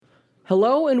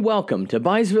Hello and welcome to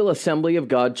Byesville Assembly of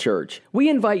God Church. We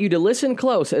invite you to listen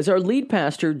close as our lead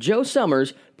pastor, Joe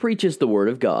Summers, preaches the Word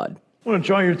of God. I want to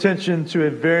draw your attention to a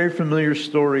very familiar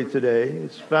story today.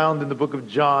 It's found in the book of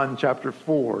John, chapter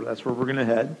 4. That's where we're going to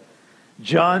head.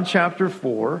 John, chapter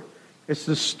 4. It's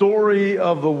the story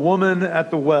of the woman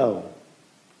at the well.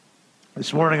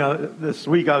 This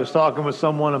week, I was talking with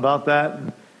someone about that,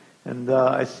 and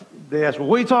they asked, well,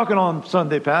 what are you talking on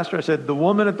Sunday, Pastor? I said, the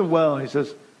woman at the well. And he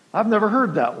says, I've never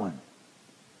heard that one.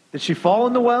 Did she fall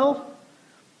in the well?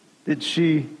 Did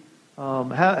she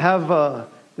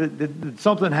did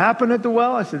something happen at the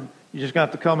well? I said, you just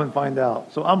got to come and find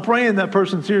out. So I'm praying that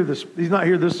person's here. He's not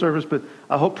here this service, but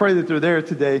I pray that they're there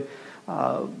today.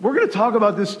 We're going to talk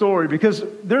about this story because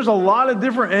there's a lot of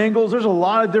different angles. There's a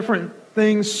lot of different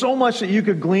things, so much that you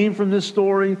could glean from this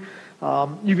story.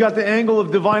 You've got the angle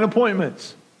of divine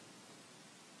appointments.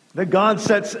 That God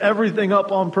sets everything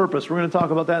up on purpose. We're going to talk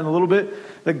about that in a little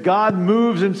bit. That God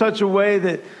moves in such a way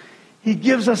that He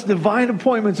gives us divine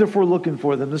appointments if we're looking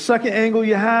for them. The second angle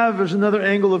you have, there's another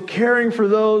angle of caring for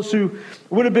those who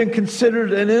would have been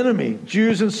considered an enemy.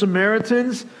 Jews and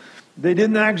Samaritans, they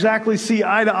didn't exactly see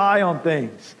eye to eye on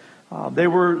things.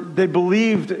 They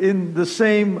believed in the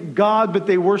same God, but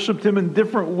they worshiped Him in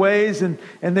different ways, and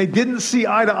they didn't see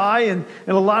eye to eye, and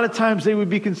a lot of times they would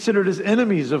be considered as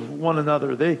enemies of one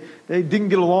another. They didn't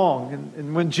get along.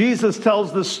 And when Jesus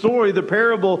tells the story, the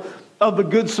parable of the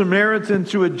Good Samaritan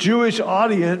to a Jewish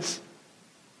audience,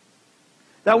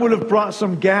 that would have brought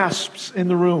some gasps in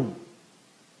the room.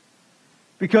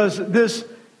 Because this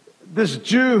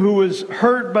Jew who was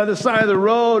hurt by the side of the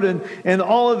road and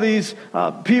all of these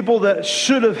people that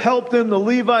should have helped him, the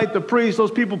Levite, the priest, those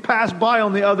people passed by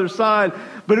on the other side,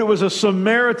 but it was a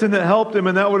Samaritan that helped him,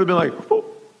 and that would have been like, oh,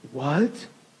 what?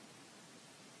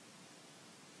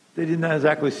 They did not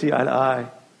exactly see eye to eye.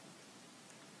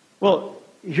 Well,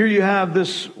 here you have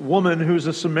this woman who's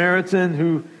a Samaritan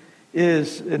who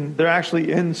is, and they're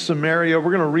actually in Samaria.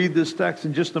 We're going to read this text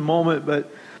in just a moment, but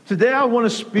today I want to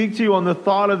speak to you on the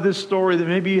thought of this story that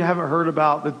maybe you haven't heard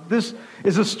about, that this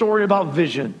is a story about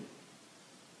vision.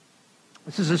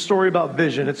 This is a story about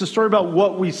vision. It's a story about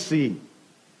what we see. You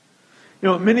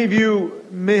know, many of you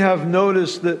may have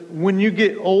noticed that when you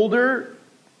get older,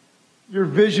 your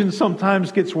vision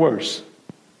sometimes gets worse.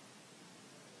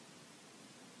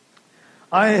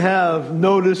 I have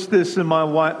noticed this in my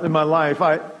life.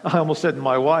 I almost said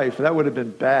my wife. That would have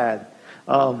been bad.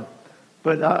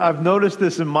 But I've noticed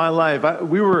this in my life.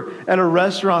 We were at a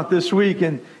restaurant this week,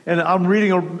 and I'm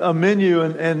reading a menu,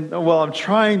 and I'm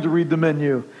trying to read the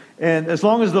menu. And as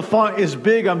long as the font is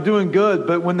big, I'm doing good.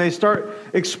 But when they start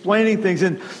explaining things,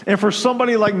 and for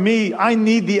somebody like me, I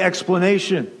need the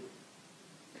explanation.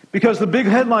 Because the big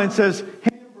headline says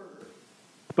hamburger,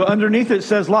 but underneath it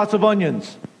says lots of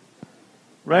onions.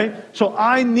 Right? So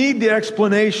I need the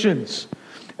explanations.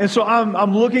 And so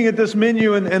I'm looking at this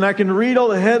menu, and I can read all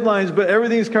the headlines, but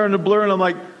everything's kind of blurred, and I'm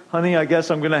like, honey, I guess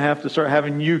I'm going to have to start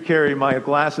having you carry my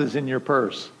glasses in your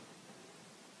purse.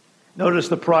 Notice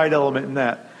the pride element in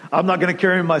that. I'm not going to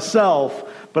carry them myself,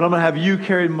 but I'm going to have you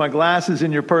carry my glasses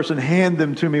in your purse and hand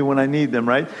them to me when I need them,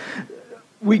 right?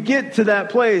 We get to that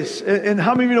place, and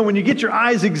how many of you know when you get your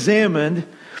eyes examined,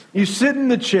 you sit in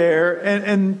the chair,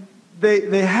 and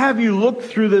they have you look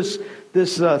through this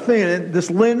thing, this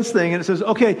lens thing, and it says,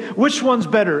 okay, which one's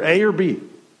better, A or B?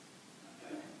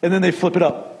 And then they flip it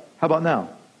up. How about now?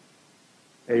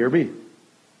 A or B?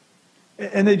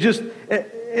 And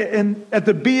and at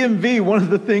the BMV, one of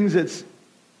the things that's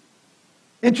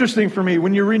interesting for me,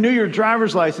 when you renew your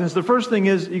driver's license, the first thing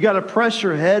is you got to press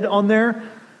your head on there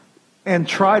and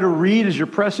try to read as you're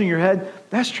pressing your head.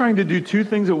 That's trying to do two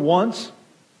things at once.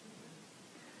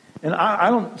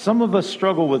 And some of us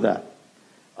struggle with that.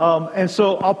 And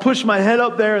so I'll push my head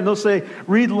up there, and they'll say,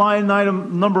 read line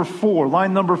item number 4,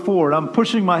 line number 4. And I'm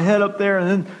pushing my head up there, and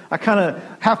then I kind of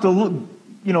have to look.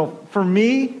 For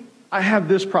me, I have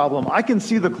this problem. I can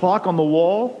see the clock on the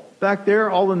wall back there,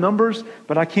 all the numbers,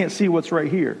 but I can't see what's right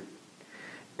here.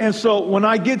 And so when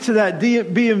I get to that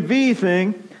BMV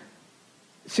thing,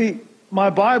 see, my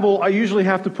Bible, I usually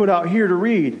have to put out here to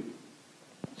read.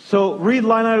 So read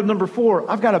line item number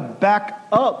 4. I've got to back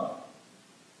up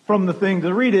from the thing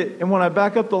to read it. And when I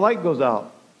back up, the light goes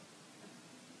out.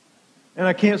 And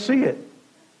I can't see it.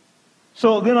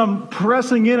 So then I'm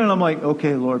pressing in, and I'm like,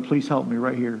 okay, Lord, please help me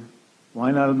right here.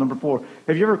 Line item number 4.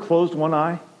 Have you ever closed one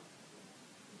eye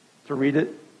to read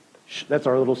it? That's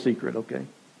our little secret, okay?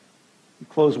 You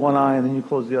close one eye, and then you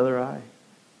close the other eye.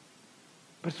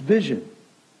 But it's vision.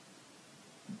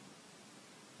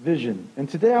 Vision. And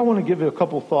today I want to give you a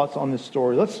couple thoughts on this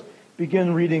story. Let's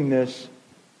begin reading this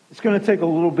It's going to take a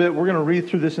little bit. We're going to read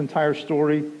through this entire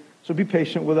story, so be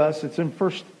patient with us. It's in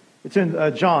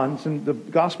John. It's in the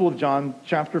Gospel of John,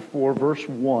 chapter 4, verse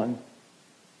 1.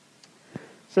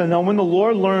 So now when the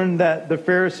Lord learned that the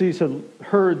Pharisees had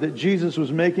heard that Jesus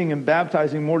was making and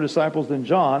baptizing more disciples than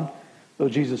John, though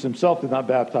Jesus himself did not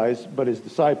baptize, but his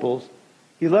disciples,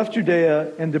 he left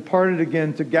Judea and departed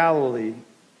again to Galilee.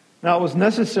 Now it was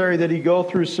necessary that he go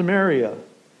through Samaria.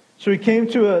 So he came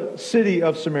to a city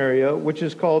of Samaria, which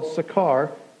is called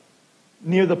Sychar,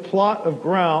 near the plot of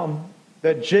ground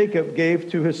that Jacob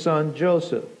gave to his son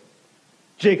Joseph.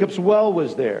 Jacob's well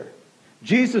was there.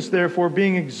 Jesus, therefore,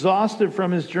 being exhausted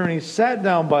from his journey, sat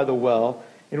down by the well,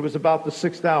 and it was about the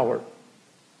 6th hour.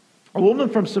 A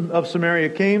woman of Samaria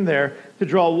came there to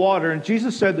draw water, and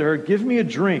Jesus said to her, "Give me a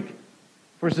drink,"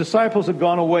 for his disciples had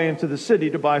gone away into the city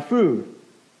to buy food.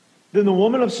 Then the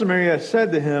woman of Samaria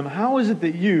said to him, "How is it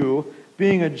that you,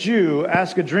 being a Jew,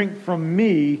 ask a drink from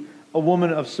me, a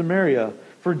woman of Samaria?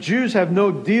 For Jews have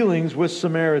no dealings with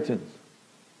Samaritans."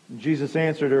 And Jesus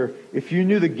answered her, "If you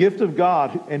knew the gift of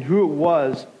God and who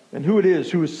it is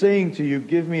who was saying to you,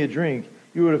 'Give me a drink,'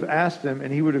 you would have asked him,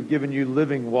 and he would have given you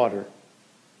living water."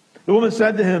 The woman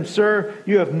said to him, "Sir,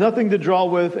 you have nothing to draw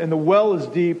with, and the well is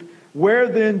deep. Where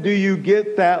then do you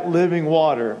get that living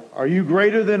water? Are you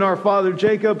greater than our father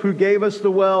Jacob, who gave us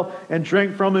the well and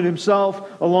drank from it himself,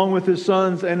 along with his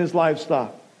sons and his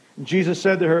livestock?" And Jesus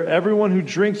said to her, "Everyone who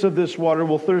drinks of this water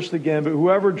will thirst again, but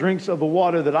whoever drinks of the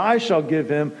water that I shall give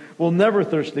him will never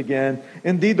thirst again.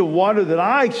 Indeed, the water that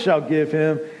I shall give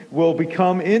him will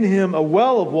become in him a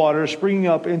well of water springing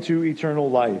up into eternal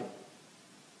life."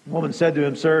 The woman said to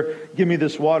him, "Sir, give me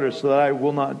this water so that I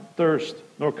will not thirst,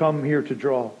 nor come here to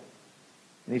draw."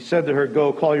 And he said to her,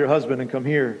 "Go, call your husband and come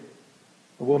here."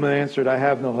 The woman answered, "I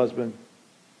have no husband."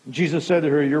 And Jesus said to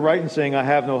her, "You're right in saying, 'I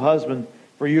have no husband,'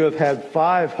 for you have had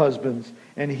 5 husbands,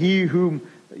 and he whom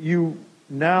you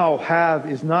now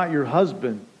have is not your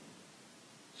husband.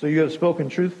 So you have spoken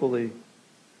truthfully."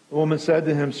 The woman said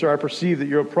to him, "Sir, I perceive that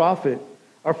you're a prophet.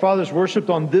 Our fathers worshipped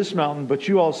on this mountain, but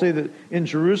you all say that in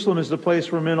Jerusalem is the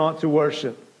place where men ought to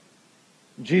worship."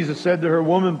 And Jesus said to her,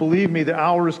 "Woman, believe me, the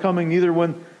hour is coming,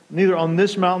 neither on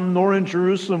this mountain nor in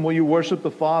Jerusalem will you worship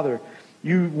the Father.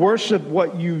 You worship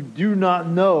what you do not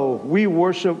know. We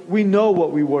know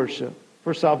what we worship,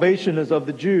 for salvation is of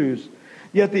the Jews.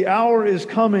 Yet the hour is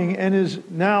coming and is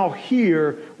now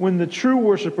here when the true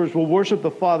worshipers will worship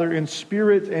the Father in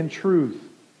spirit and truth.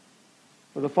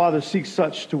 For the Father seeks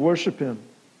such to worship him.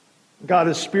 God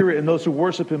is spirit, and those who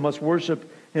worship him must worship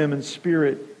him in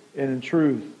spirit and in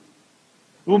truth."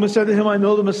 The woman said to him, "I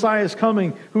know the Messiah is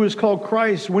coming, who is called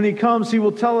Christ. When he comes, he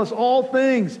will tell us all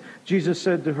things." Jesus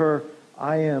said to her,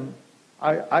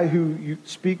 I who you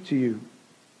speak to you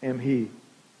am he."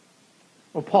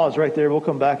 We'll pause right there. We'll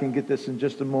come back and get this in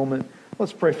just a moment.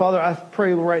 Let's pray. Father, I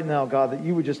pray right now, God, that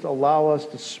you would just allow us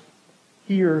to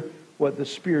hear what the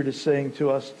Spirit is saying to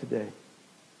us today.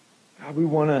 God, we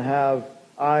want to have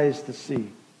eyes to see.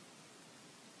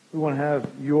 We want to have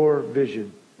your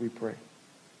vision, we pray.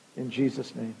 In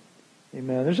Jesus' name,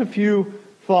 amen. There's a few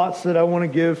thoughts that I want to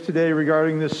give today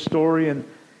regarding this story. And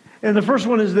the first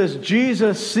one is this: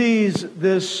 Jesus sees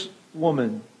this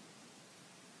woman.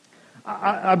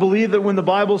 I believe that when the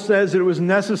Bible says that it was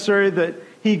necessary that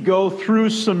he go through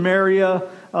Samaria,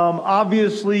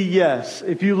 obviously, yes.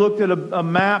 If you looked at a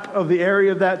map of the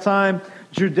area of that time,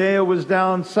 Judea was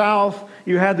down south.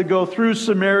 You had to go through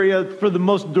Samaria for the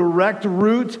most direct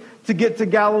route to get to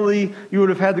Galilee. You would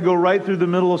have had to go right through the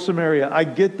middle of Samaria. I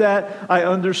get that. I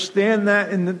understand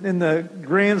that in the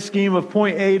grand scheme of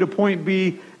point A to point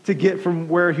B to get from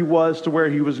where he was to where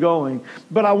he was going.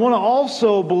 But I want to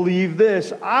also believe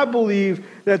this. I believe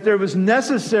that there was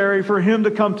necessary for him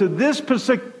to come to this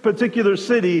particular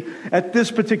city at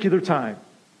this particular time.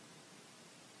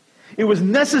 It was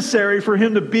necessary for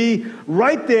him to be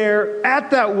right there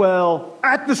at that well,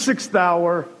 at the 6th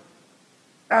hour,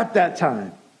 at that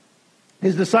time.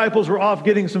 His disciples were off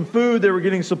getting some food. They were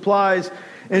getting supplies.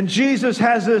 And Jesus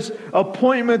has this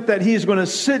appointment that he's going to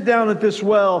sit down at this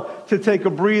well to take a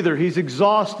breather. He's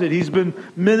exhausted. He's been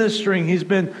ministering. He's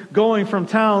been going from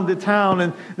town to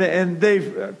town. And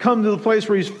they've come to the place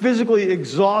where he's physically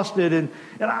exhausted. And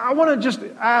I want to just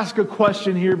ask a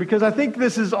question here, because I think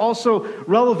this is also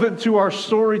relevant to our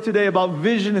story today about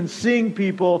vision and seeing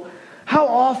people. How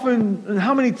often and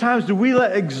how many times do we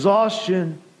let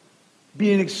exhaustion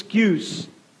be an excuse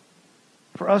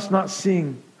for us not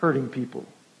seeing hurting people?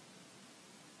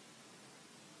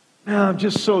 Man, I'm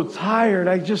just so tired.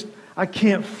 I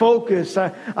can't focus.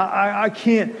 I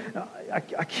can't.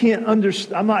 I can't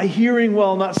understand. I'm not hearing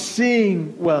well, I'm not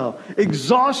seeing well.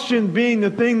 Exhaustion being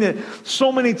the thing that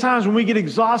so many times when we get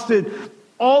exhausted,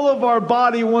 all of our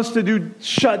body wants to do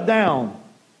shut down.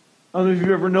 I don't know if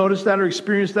you've ever noticed that or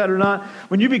experienced that or not.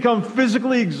 When you become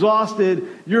physically exhausted,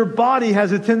 your body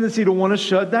has a tendency to want to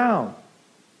shut down.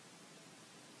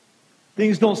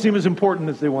 Things don't seem as important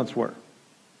as they once were.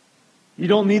 You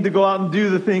don't need to go out and do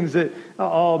the things that,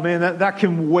 oh man, that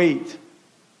can wait. Have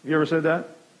you ever said that?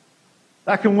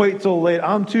 That can wait till late.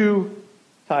 I'm too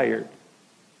tired.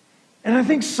 And I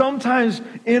think sometimes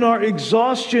in our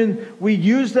exhaustion, we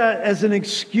use that as an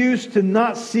excuse to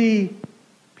not see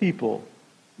people.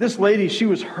 This lady, she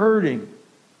was hurting.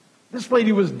 This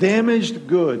lady was damaged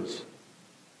goods.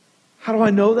 How do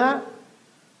I know that?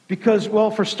 Because,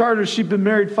 well, for starters, she'd been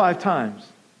married 5 times.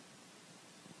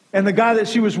 And the guy that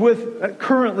she was with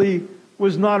currently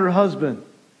was not her husband.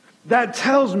 That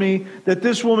tells me that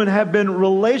this woman had been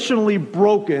relationally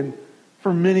broken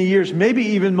for many years, maybe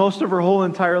even most of her whole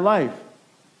entire life.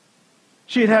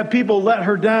 She had had people let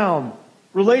her down.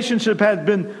 Relationship had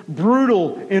been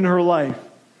brutal in her life.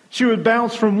 She would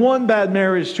bounce from one bad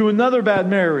marriage to another bad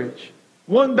marriage,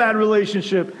 one bad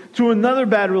relationship to another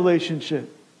bad relationship.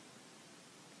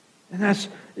 And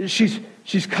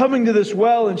she's coming to this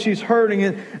well and she's hurting.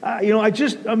 And I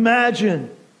just imagine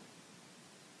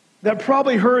that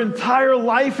probably her entire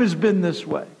life has been this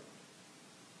way.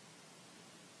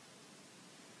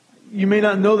 You may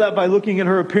not know that by looking at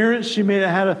her appearance. She may have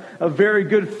had a very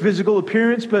good physical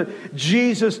appearance, but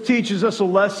Jesus teaches us a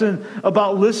lesson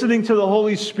about listening to the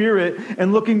Holy Spirit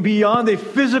and looking beyond a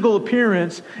physical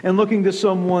appearance and looking to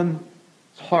someone's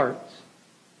heart.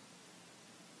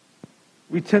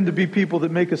 We tend to be people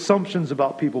that make assumptions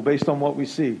about people based on what we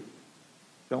see,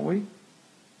 don't we?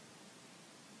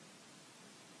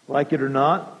 Like it or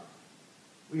not,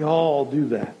 we all do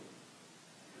that.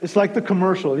 It's like the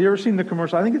commercial. Have you ever seen the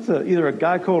commercial? I think it's either a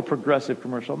Geico or Progressive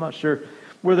commercial. I'm not sure.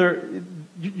 Where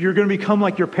you're going to become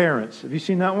like your parents. Have you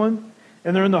seen that one?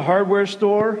 And they're in the hardware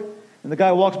store, and the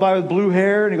guy walks by with blue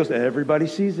hair, and he goes, "Everybody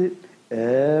sees it.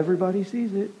 Everybody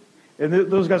sees it." And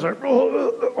those guys are,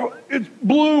 "Oh, it's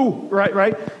blue,"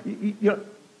 right?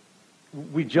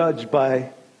 We judge by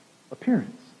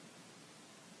appearance.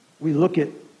 We look at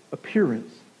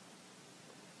appearance.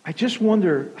 I just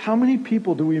wonder, how many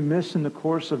people do we miss in the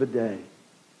course of a day,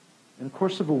 in the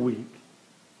course of a week,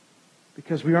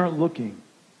 because we aren't looking,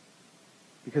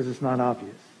 because it's not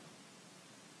obvious?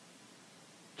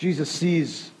 Jesus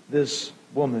sees this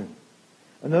woman.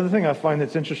 Another thing I find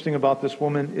that's interesting about this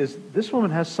woman is this woman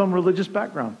has some religious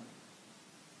background.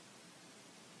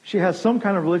 She has some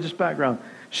kind of religious background.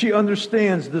 She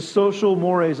understands the social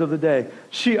mores of the day.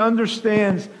 She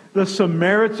understands the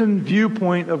Samaritan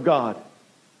viewpoint of God.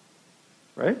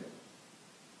 Right?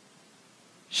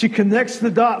 She connects the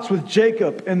dots with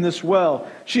Jacob in this well.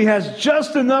 She has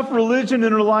just enough religion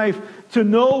in her life to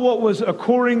know what was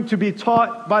according to be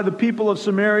taught by the people of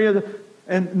Samaria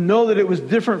and know that it was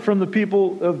different from the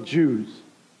people of Jews.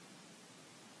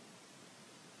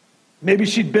 Maybe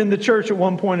she'd been to church at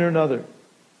one point or another.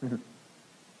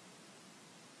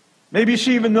 Maybe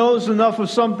she even knows enough of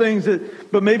some things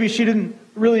but maybe she didn't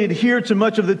really adhere to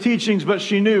much of the teachings, but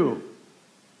she knew.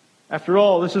 After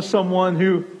all, this is someone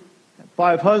who had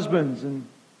 5 husbands, and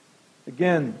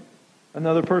again,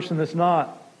 another person that's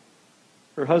not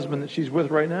her husband that she's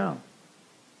with right now.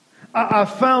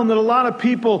 I've found that a lot of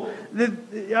people, I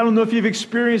don't know if you've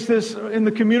experienced this in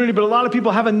the community, but a lot of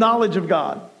people have a knowledge of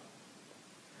God.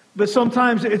 But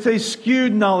sometimes it's a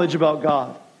skewed knowledge about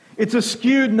God. It's a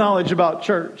skewed knowledge about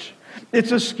church.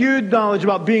 It's a skewed knowledge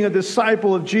about being a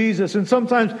disciple of Jesus. And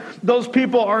sometimes those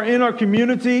people are in our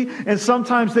community, and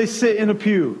sometimes they sit in a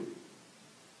pew.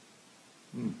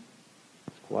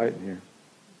 It's quiet in here.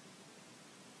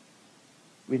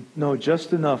 We know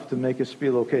just enough to make us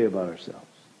feel okay about ourselves.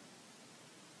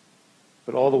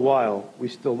 But all the while, we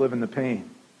still live in the pain.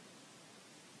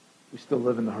 We still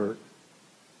live in the hurt.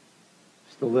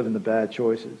 We still live in the bad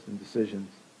choices and decisions.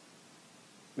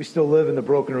 We still live in the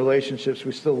broken relationships.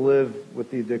 We still live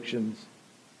with the addictions.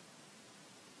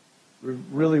 We're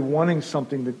really wanting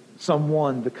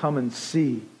someone to come and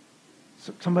see.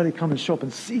 Somebody come and show up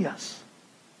and see us.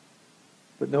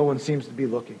 But no one seems to be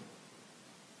looking.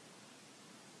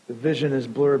 The vision is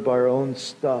blurred by our own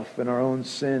stuff and our own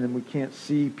sin, and we can't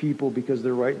see people because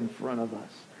they're right in front of us.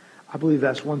 I believe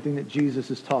that's one thing that Jesus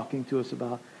is talking to us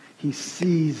about. He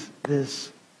sees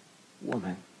this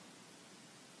woman.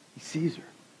 He sees her.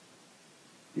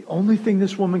 The only thing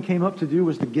this woman came up to do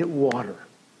was to get water.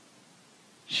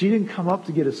 She didn't come up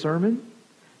to get a sermon.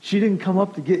 She didn't come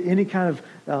up to get any kind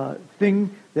of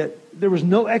thing that there was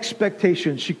no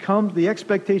expectation. The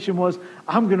expectation was,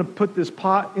 I'm going to put this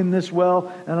pot in this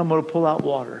well and I'm going to pull out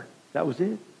water. That was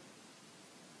it.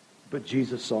 But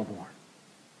Jesus saw more.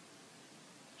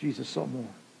 Jesus saw more.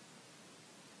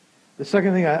 The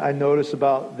second thing I notice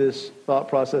about this thought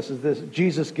process is this.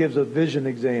 Jesus gives a vision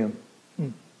exam.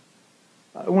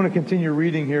 I want to continue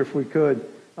reading here if we could.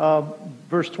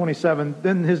 Verse 27,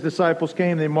 then his disciples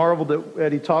came. They marveled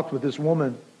that he talked with this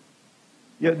woman.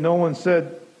 Yet no one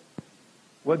said,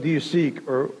 what do you seek?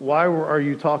 Or why are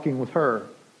you talking with her?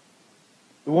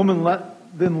 The woman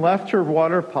then left her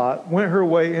water pot, went her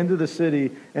way into the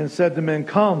city, and said to men,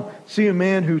 come, see a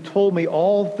man who told me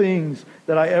all things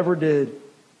that I ever did.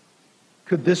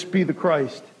 Could this be the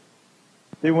Christ?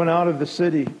 They went out of the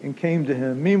city and came to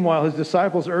him. Meanwhile, his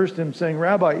disciples urged him, saying,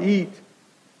 Rabbi, eat.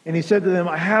 And he said to them,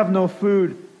 I have no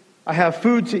food. I have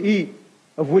food to eat,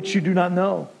 of which you do not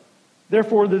know.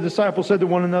 Therefore the disciples said to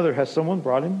one another, has someone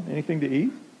brought him anything to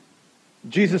eat?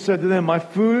 Jesus said to them, my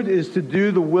food is to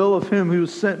do the will of him who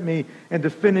sent me and to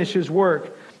finish his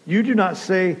work. You do not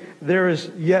say there is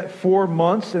yet 4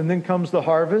 months and then comes the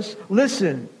harvest.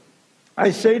 Listen,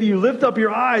 I say to you, lift up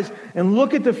your eyes and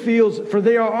look at the fields, for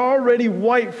they are already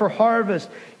white for harvest.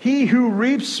 He who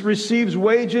reaps receives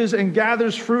wages and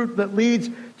gathers fruit that leads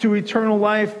to eternal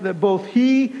life, that both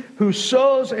he who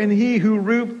sows and he who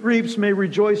reaps may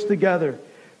rejoice together.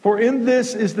 For in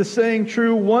this is the saying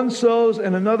true, one sows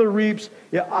and another reaps.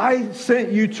 Yet I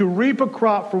sent you to reap a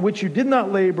crop for which you did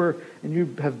not labor, and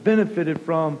you have benefited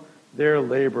from their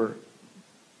labor.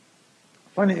 I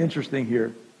find it interesting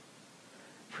here.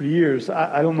 For years,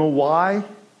 I don't know why,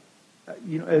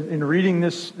 in reading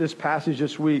this passage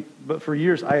this week, but for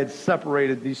years I had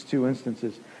separated these two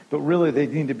instances. But really they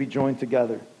need to be joined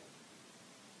together.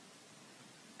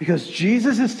 Because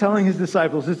Jesus is telling his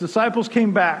disciples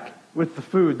came back with the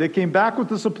food. They came back with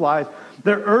the supplies.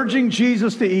 They're urging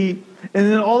Jesus to eat.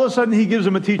 And then all of a sudden he gives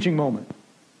them a teaching moment.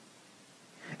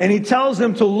 And he tells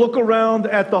them to look around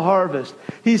at the harvest.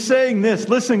 He's saying this,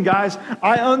 listen guys,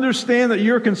 I understand that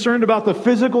you're concerned about the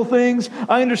physical things.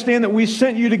 I understand that we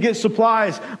sent you to get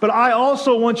supplies. But I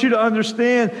also want you to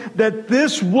understand that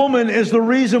this woman is the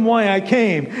reason why I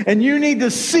came. And you need to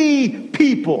see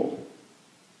people.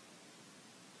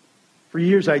 For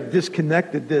years I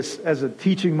disconnected this as a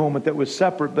teaching moment that was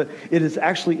separate, but it is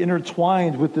actually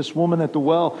intertwined with this woman at the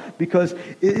well because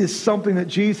it is something that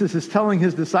Jesus is telling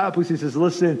his disciples. He says,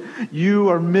 listen, you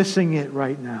are missing it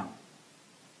right now.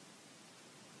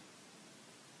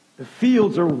 The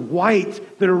fields are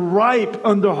white, they're ripe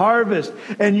under harvest,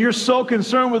 and you're so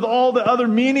concerned with all the other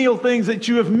menial things that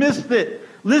you have missed it.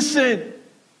 Listen,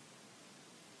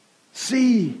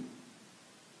 see.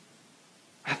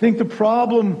 I think the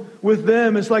problem with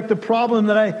them is like the problem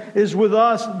that is with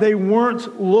us. They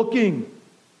weren't looking.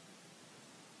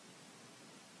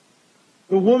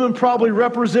 The woman probably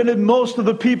represented most of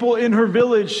the people in her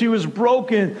village. She was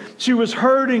broken. She was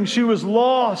hurting. She was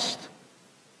lost.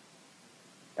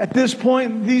 At this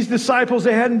point, these disciples,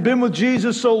 they hadn't been with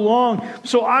Jesus so long.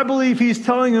 So I believe he's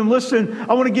telling them, listen,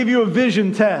 I want to give you a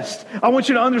vision test. I want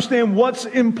you to understand what's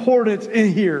important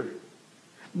in here.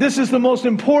 This is the most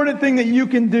important thing that you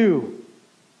can do.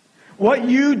 What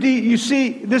you see,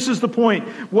 this is the point.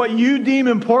 What you deem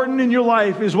important in your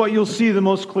life is what you'll see the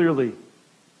most clearly.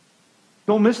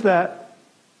 Don't miss that.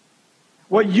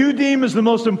 What you deem is the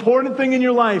most important thing in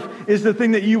your life is the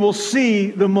thing that you will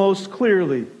see the most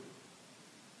clearly.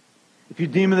 If you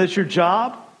deem that it's your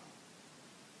job,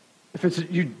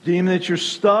 you deem that it's your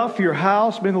stuff, your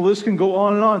house, man, the list can go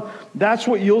on and on. That's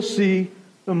what you'll see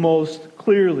the most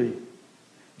clearly.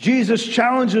 Jesus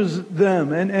challenges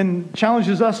them and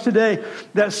challenges us today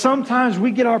that sometimes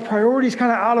we get our priorities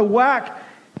kind of out of whack.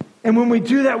 And when we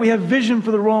do that, we have vision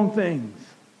for the wrong things.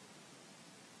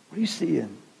 What are you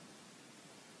seeing?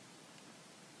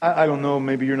 I don't know,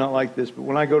 maybe you're not like this, but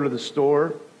when I go to the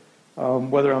store,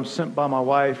 whether I'm sent by my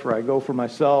wife or I go for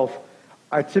myself,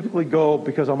 I typically go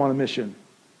because I'm on a mission.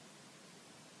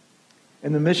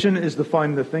 And the mission is to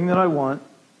find the thing that I want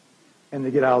and to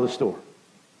get out of the store.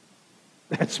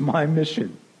 That's my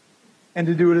mission. And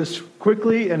to do it as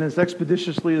quickly and as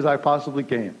expeditiously as I possibly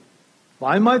can.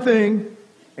 Find my thing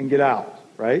and get out,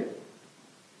 right?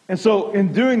 And so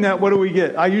in doing that, what do we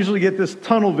get? I usually get this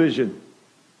tunnel vision.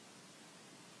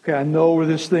 Okay, I know where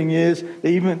this thing is.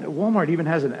 Walmart even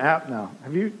has an app now.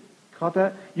 Have you caught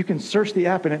that? You can search the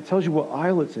app and it tells you what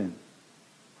aisle it's in.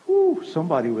 Whew,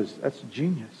 that's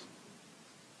genius.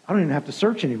 I don't even have to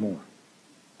search anymore.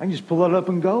 I can just pull it up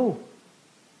and go.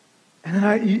 And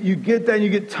then you get that, and you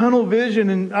get tunnel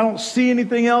vision, and I don't see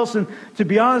anything else. And to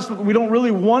be honest, we don't really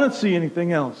want to see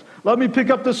anything else. Let me pick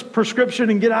up this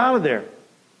prescription and get out of there.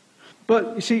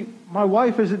 But you see, my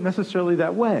wife isn't necessarily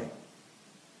that way.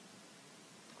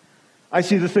 I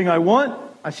see the thing I want,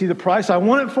 I see the price I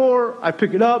want it for, I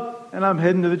pick it up, and I'm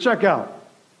heading to the checkout.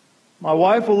 My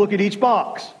wife will look at each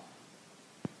box.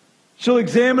 She'll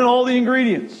examine all the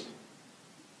ingredients.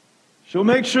 She'll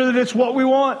make sure that it's what we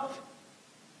want.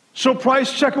 She'll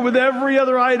price check it with every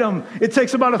other item. It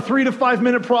takes about a 3 to 5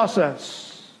 minute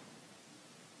process.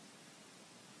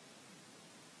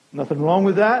 Nothing wrong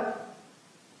with that.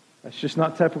 That's just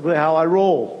not typically how I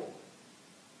roll.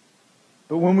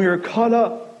 But when we are caught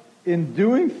up in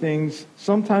doing things,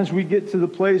 sometimes we get to the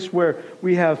place where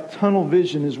we have tunnel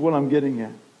vision, is what I'm getting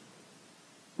at.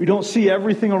 We don't see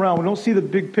everything around. We don't see the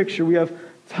big picture. We have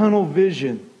tunnel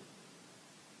vision.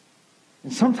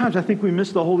 And sometimes I think we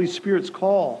miss the Holy Spirit's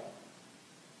call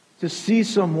to see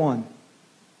someone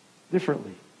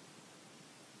differently.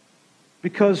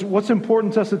 Because what's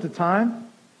important to us at the time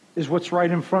is what's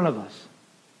right in front of us.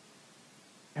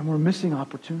 And we're missing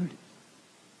opportunities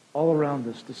all around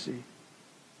us to see.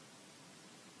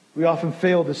 We often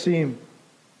fail to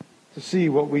see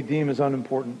what we deem as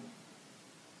unimportant.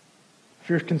 If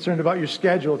you're concerned about your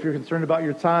schedule, if you're concerned about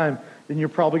your time, then you're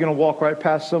probably going to walk right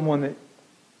past someone that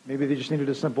maybe they just needed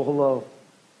a simple hello.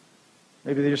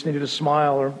 Maybe they just needed a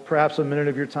smile or perhaps a minute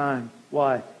of your time.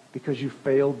 Why? Because you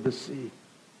failed to see. You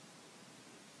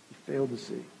failed to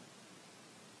see.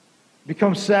 It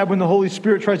becomes sad when the Holy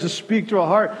Spirit tries to speak to our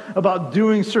heart about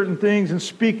doing certain things and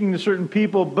speaking to certain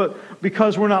people, but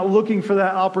because we're not looking for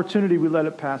that opportunity, we let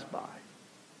it pass by.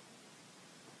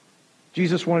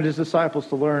 Jesus wanted his disciples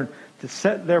to learn to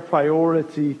set their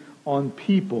priority on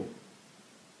people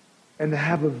and to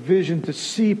have a vision to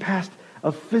see past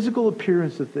a physical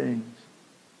appearance of things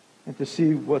and to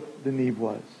see what the need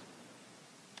was.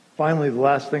 Finally, the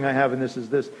last thing I have in this is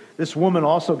this. This woman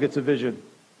also gets a vision.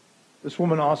 This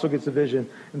woman also gets a vision.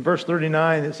 In verse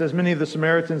 39, it says, many of the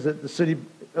Samaritans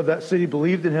of that city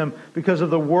believed in him because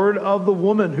of the word of the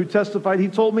woman who testified, he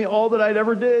told me all that I'd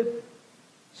ever did.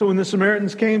 So when the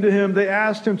Samaritans came to him, they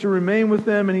asked him to remain with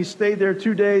them, and he stayed there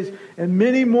 2 days, and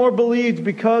many more believed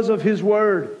because of his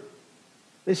word.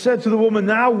 They said to the woman,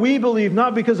 now we believe,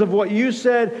 not because of what you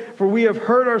said, for we have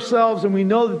heard ourselves, and we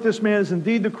know that this man is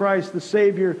indeed the Christ, the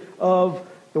Savior of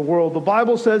the world. The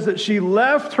Bible says that she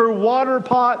left her water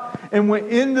pot and went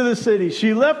into the city.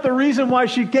 She left the reason why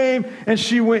she came, and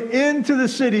she went into the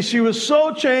city. She was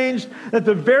so changed that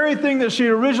the very thing that she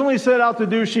originally set out to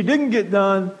do, she didn't get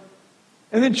done.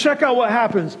 And then check out what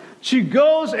happens. She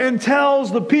goes and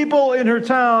tells the people in her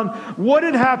town what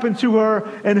had happened to her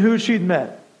and who she'd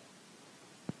met.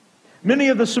 Many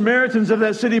of the Samaritans of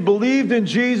that city believed in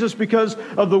Jesus because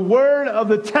of the word of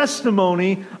the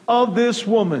testimony of this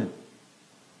woman.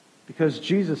 Because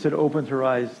Jesus had opened her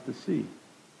eyes to see.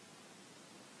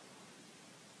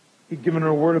 He'd given her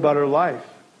a word about her life.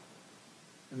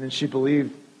 And then she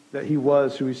believed that he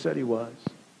was who he said he was.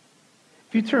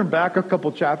 If you turn back a couple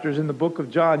chapters in the book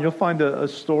of John, you'll find a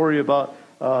story about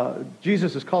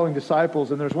Jesus is calling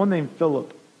disciples, and there's one named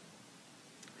Philip.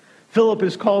 Philip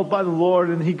is called by the Lord,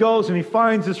 and he goes and he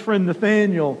finds his friend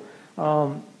Nathanael.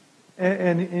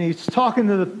 And he's talking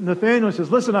to Nathanael. He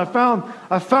says, listen, I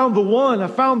found the one. I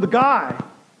found the guy.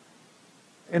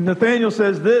 And Nathanael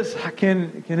says this,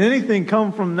 can anything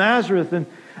come from Nazareth? And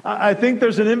I think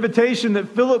there's an invitation that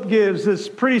Philip gives that's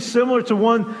pretty similar to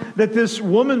one that this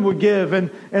woman would give. And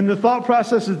the thought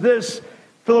process is this.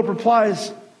 Philip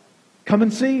replies, come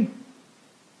and see.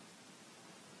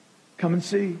 Come and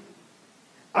see.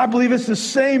 I believe it's the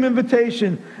same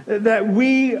invitation that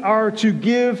we are to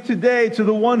give today to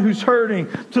the one who's hurting,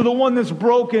 to the one that's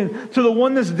broken, to the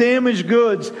one that's damaged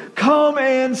goods. Come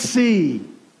and see.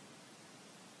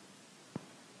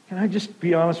 Can I just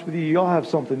be honest with you? You all have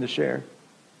something to share.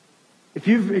 If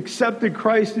you've accepted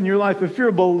Christ in your life, if you're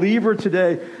a believer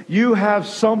today, you have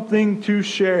something to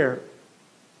share.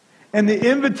 And the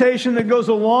invitation that goes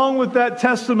along with that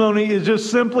testimony is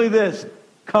just simply this.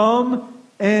 Come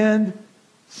and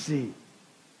see.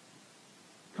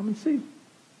 Come and see.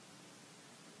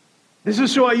 This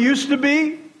is who I used to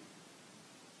be,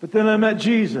 but then I met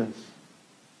Jesus.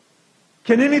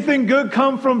 Can anything good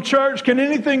come from church? Can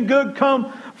anything good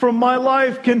come from my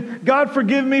life? Can God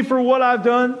forgive me for what I've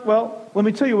done? Well, let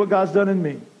me tell you what God's done in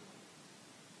me.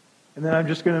 And then I'm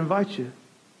just going to invite you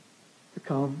to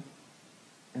come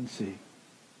and see.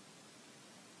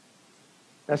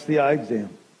 That's the eye exam.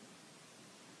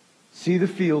 See the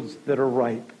fields that are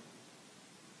ripe.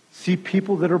 See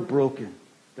people that are broken,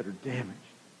 that are damaged.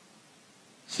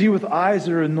 See with eyes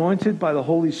that are anointed by the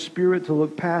Holy Spirit to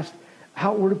look past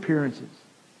outward appearances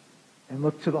and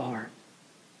look to the heart.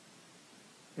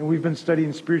 And we've been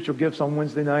studying spiritual gifts on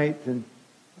Wednesday night and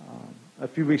a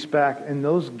few weeks back, and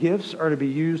those gifts are to be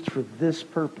used for this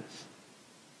purpose,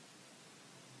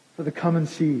 for the come and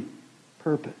see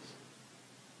purpose.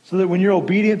 So that when you're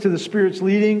obedient to the Spirit's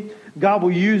leading, God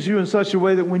will use you in such a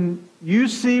way that when you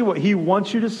see what He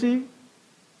wants you to see,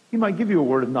 He might give you a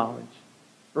word of knowledge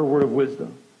or a word of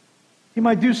wisdom. He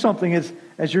might do something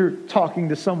as you're talking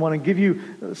to someone and give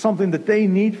you something that they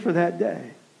need for that day.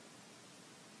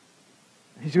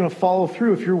 He's going to follow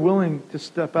through if you're willing to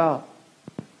step out.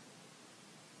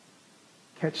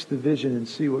 Catch the vision and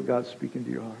see what God's speaking to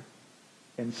your heart.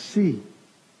 And see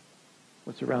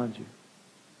what's around you.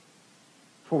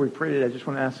 Before we pray today, I just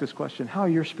want to ask this question. How are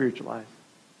your spiritual eyes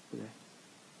today?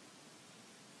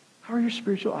 How are your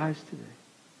spiritual eyes today?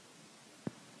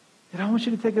 And I want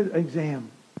you to take an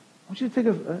exam. I want you to take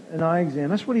an eye exam.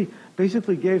 That's what He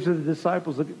basically gave to the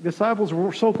disciples. The disciples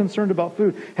were so concerned about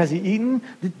food. Has He eaten?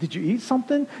 Did you eat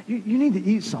something? You need to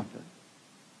eat something.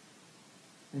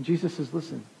 And Jesus says,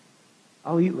 listen,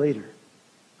 I'll eat later.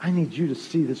 I need you to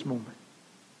see this moment.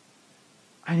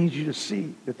 I need you to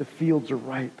see that the fields are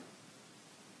ripe.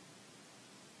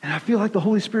 And I feel like the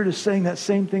Holy Spirit is saying that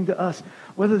same thing to us,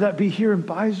 whether that be here in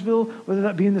Byesville, whether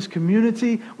that be in this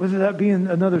community, whether that be in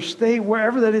another state,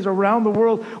 wherever that is around the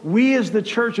world. We as the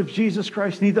church of Jesus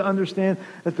Christ need to understand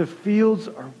that the fields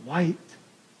are white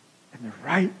and they're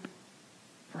ripe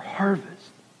for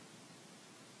harvest.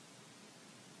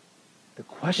 The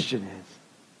question is,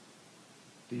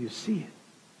 do you see it?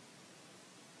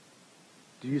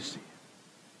 Do you see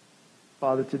it?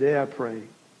 Father, today I pray,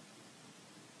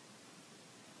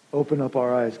 open up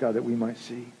our eyes, God, that we might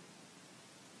see.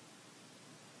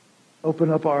 Open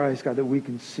up our eyes, God, that we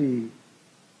can see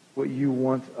what you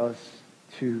want us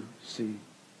to see.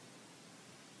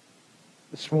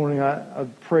 This morning I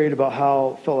prayed about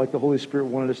how I felt like the Holy Spirit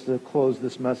wanted us to close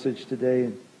this message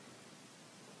today.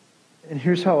 And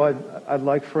here's how I'd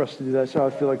like for us to do that. That's how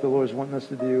I feel like the Lord is wanting us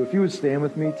to do. If you would stand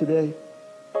with me today.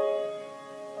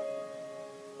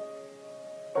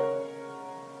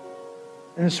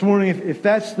 And this morning, if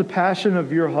that's the passion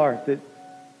of your heart, that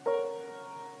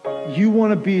you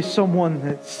want to be someone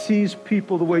that sees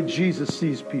people the way Jesus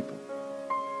sees people.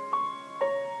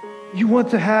 You want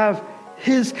to have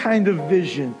His kind of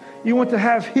vision. You want to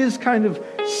have His kind of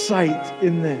sight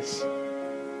in this.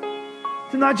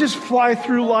 To not just fly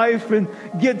through life and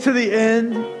get to the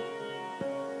end.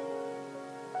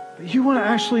 But you want to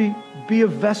actually be a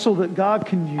vessel that God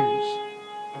can use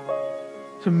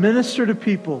to minister to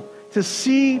people, to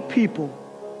see people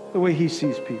the way He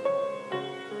sees people.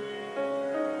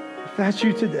 If that's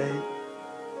you today,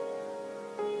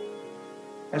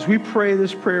 as we pray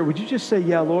this prayer, would you just say,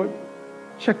 yeah, Lord,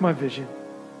 check my vision.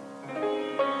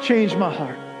 Change my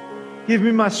heart. Give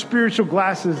me my spiritual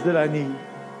glasses that I need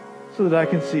so that I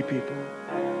can see people.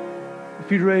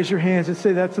 If you'd raise your hands and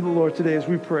say that to the Lord today as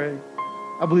we pray,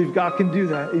 I believe God can do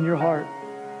that in your heart.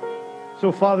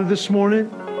 So, Father, this morning,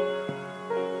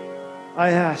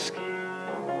 I ask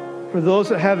for those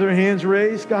that have their hands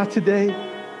raised, God, today,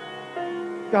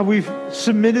 God, we've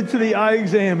submitted to the eye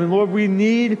exam, and Lord, we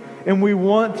need and we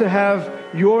want to have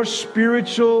your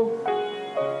spiritual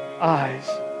eyes,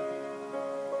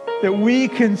 that we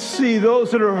can see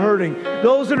those that are hurting,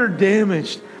 those that are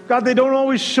damaged. God, they don't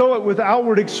always show it with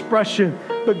outward expression,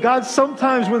 but God,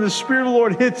 sometimes when the Spirit of the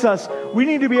Lord hits us, we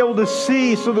need to be able to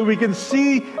see so that we can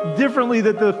see differently,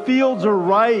 that the fields are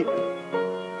ripe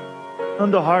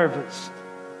unto harvest.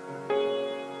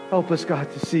 Help us, God,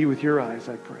 to see with your eyes,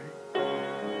 I pray.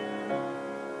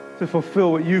 To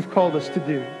fulfill what you've called us to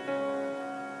do.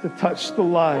 To touch the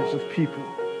lives of people.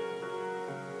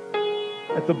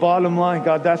 At the bottom line,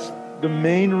 God, that's the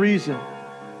main reason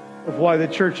of why the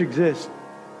church exists.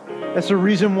 That's the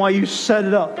reason why you set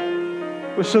it up.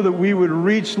 Was so that we would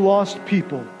reach lost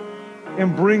people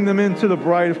and bring them into the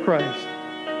bride of Christ.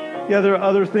 Yeah, there are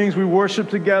other things. We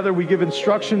worship together. We give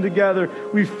instruction together.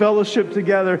 We fellowship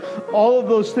together. All of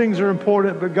those things are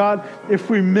important. But God,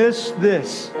 if we miss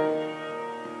this,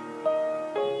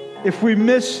 if we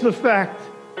miss the fact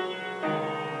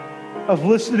of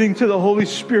listening to the Holy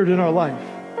Spirit in our life,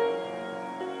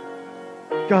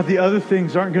 God, the other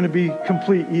things aren't going to be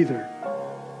complete either.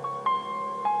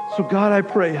 So God, I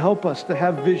pray, help us to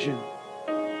have vision.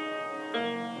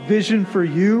 Vision for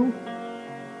you.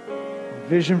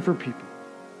 Vision for people.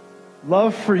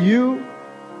 Love for you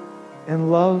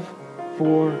and love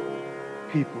for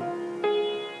people.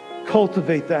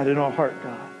 Cultivate that in our heart,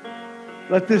 God.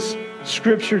 Let this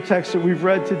scripture text that we've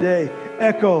read today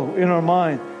echo in our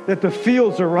mind. that the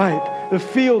fields are ripe. The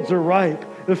fields are ripe.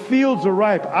 The fields are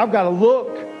ripe. I've got to look.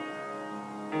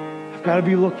 I've got to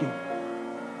be looking.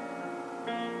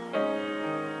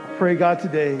 I pray, God,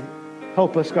 today,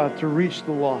 help us, God, to reach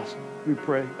the lost. We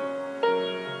pray.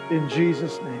 In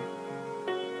Jesus' name.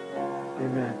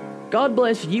 Amen. God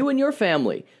bless you and your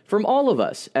family from all of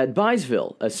us at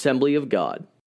Byesville Assembly of God.